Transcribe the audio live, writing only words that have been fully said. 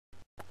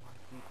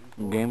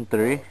Game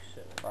 3. Oh,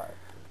 shit. 5,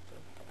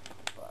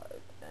 5,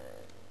 and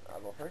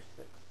I'll go first.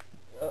 6.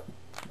 Yep.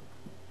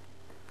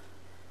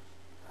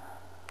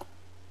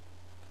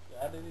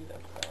 Gotta do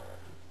that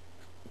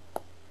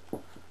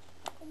one.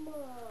 Come on.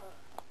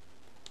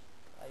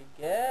 I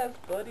guess,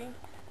 buddy.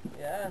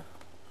 Yeah.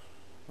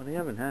 What do you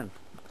have in hand?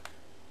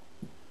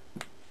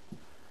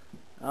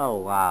 Oh,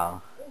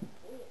 wow.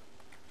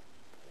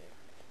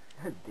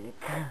 Dick.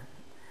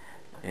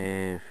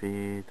 If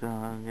you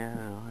don't get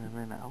a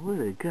lemon, I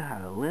would've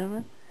got a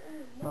lemon.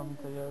 Come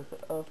to yours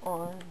of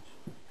orange,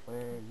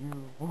 where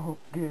you won't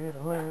get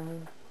a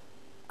lemon.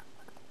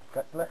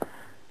 I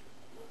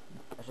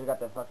should've got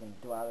the fucking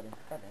duality.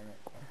 God damn it.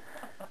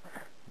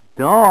 I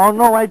don't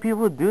know why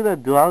people do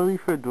that duality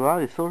for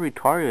duality. It's so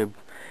retarded.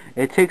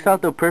 It takes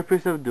out the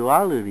purpose of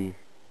duality.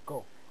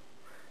 Go.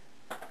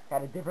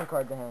 Got a different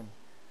card to hand.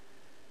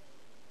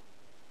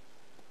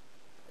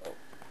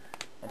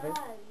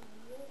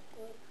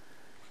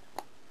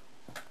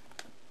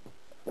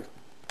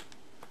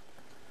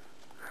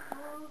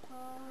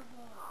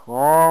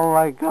 Oh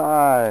my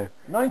god.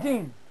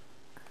 19.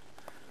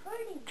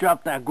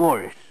 Drop that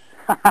Goris.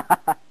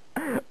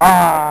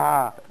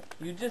 Ah.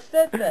 You just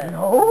said that.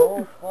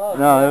 No. Oh,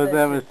 No, it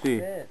was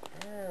MSC.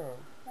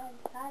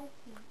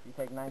 You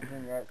take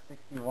 19, you're at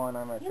 61,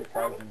 I'm at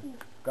 6,000.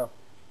 Go.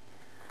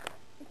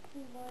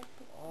 61.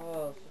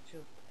 Oh, such a...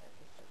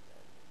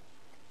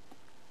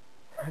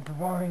 It's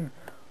boring.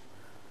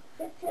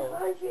 It's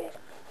 100.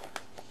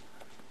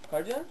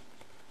 Cardian?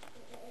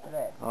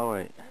 Oh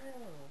wait.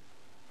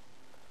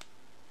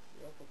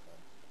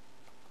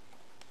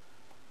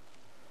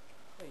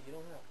 Wait, you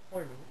don't have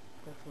horny.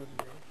 That's what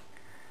it is.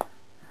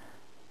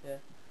 Yeah.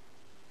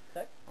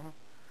 Check?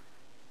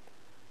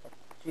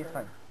 She's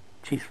fine.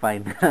 She's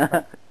fine.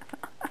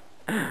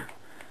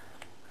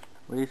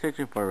 What are you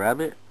searching for,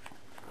 rabbit?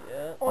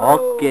 Yeah.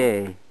 Oh,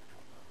 okay.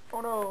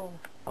 Oh no.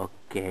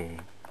 Okay.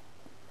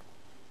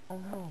 Oh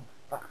no.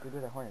 Fuck, we do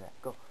that horny that.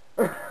 Go.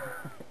 What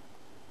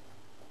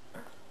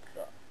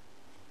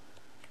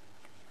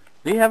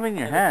do you have in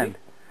your hand?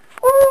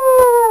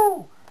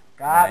 Ooh!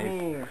 Got Nice.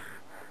 me.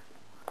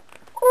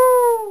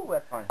 Ooh,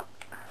 that's fine.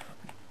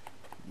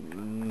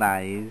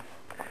 Nice.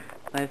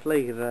 Nice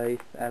like rice.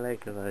 I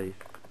like rice.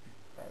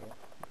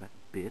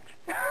 Bitch.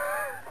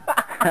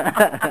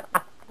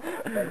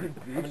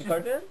 Bitch.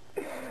 Carton?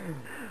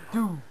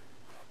 Dude.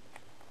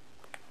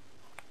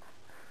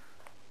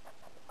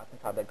 I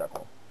think I bet that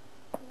home.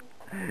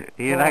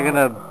 You're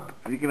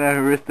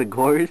gonna risk the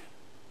Goris?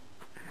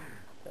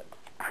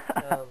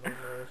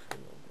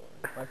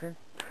 My turn?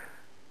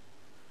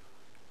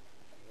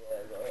 Yeah,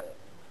 go ahead.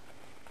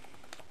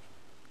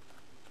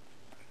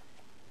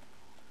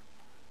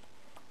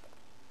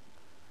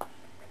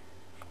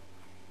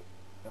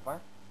 You're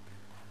fine?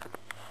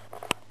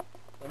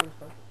 Let me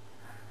start.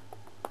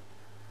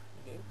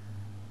 Okay.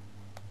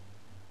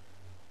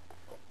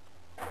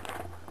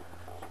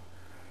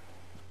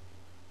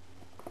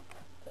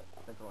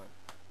 That's the one.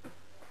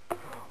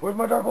 Where's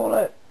my dark hole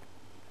at?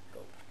 Go.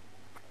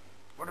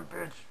 What a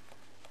bitch.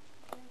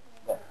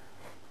 Go.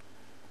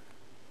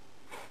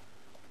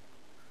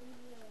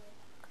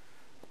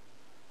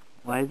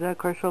 Why is that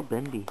car so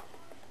bendy?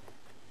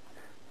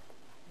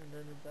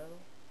 Another battle?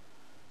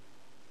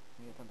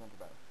 You need something to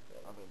battle.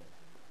 Yeah, I'll be there.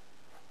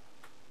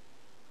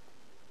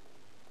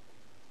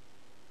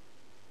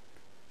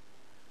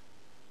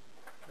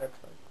 That's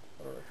fine.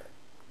 I'll roll it.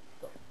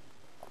 Go.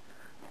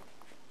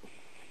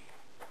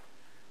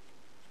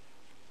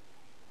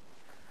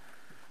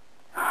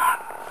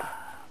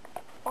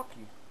 Fuck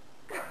you.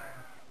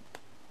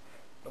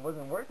 It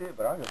wasn't worth it,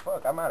 but I don't give a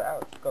fuck. I'm out of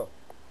outs. Go.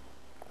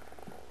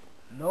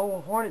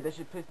 No Hornet, that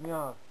shit pissed me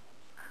off.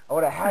 I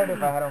would have had it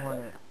if I had a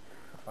Hornet.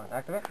 Fine,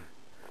 activate.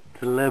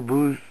 To le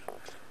boost.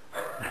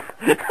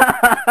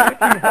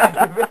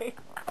 Activate.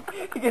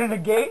 You get in the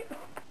gate.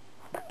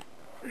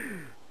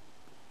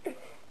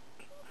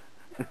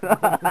 That's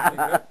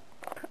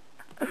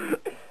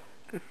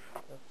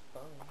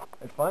fun.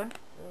 It's fun?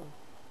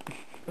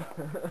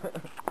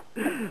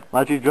 Yeah.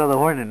 Why'd you draw the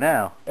Hornet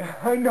now?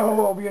 I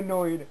know, I'll be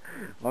annoyed.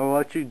 Or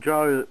why'd you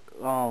draw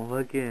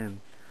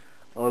fucking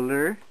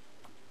Allure?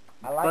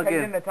 I like how you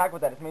didn't attack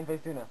with that. It's main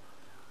phase tuna.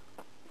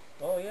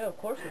 Oh yeah, of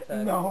course it's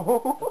that.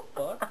 No. The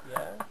fuck?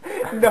 Yeah.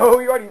 No,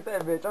 you already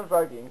said, bitch. I'm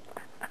fucking.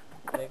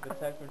 Make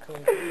attack for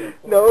 23.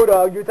 No,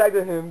 dog. You attacked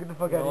him. Get the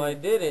fuck out of here. No, I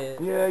didn't.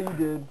 Yeah, you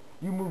did.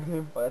 You moved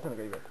him. Oh, that's not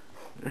great.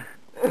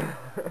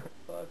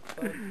 Fuck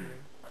you.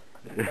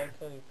 Attack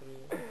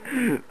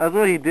 23. That's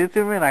what he did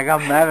to me, and I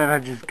got mad and I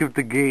just skipped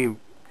the game.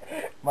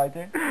 My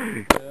turn?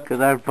 Yeah. Cause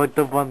I fucked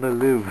up on the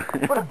loop.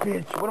 What a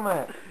bitch. What am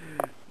I at?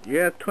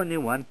 You're at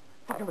 21.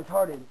 Fucking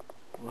retarded.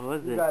 What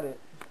was it? You got it.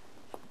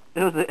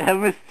 It was an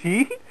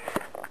MST?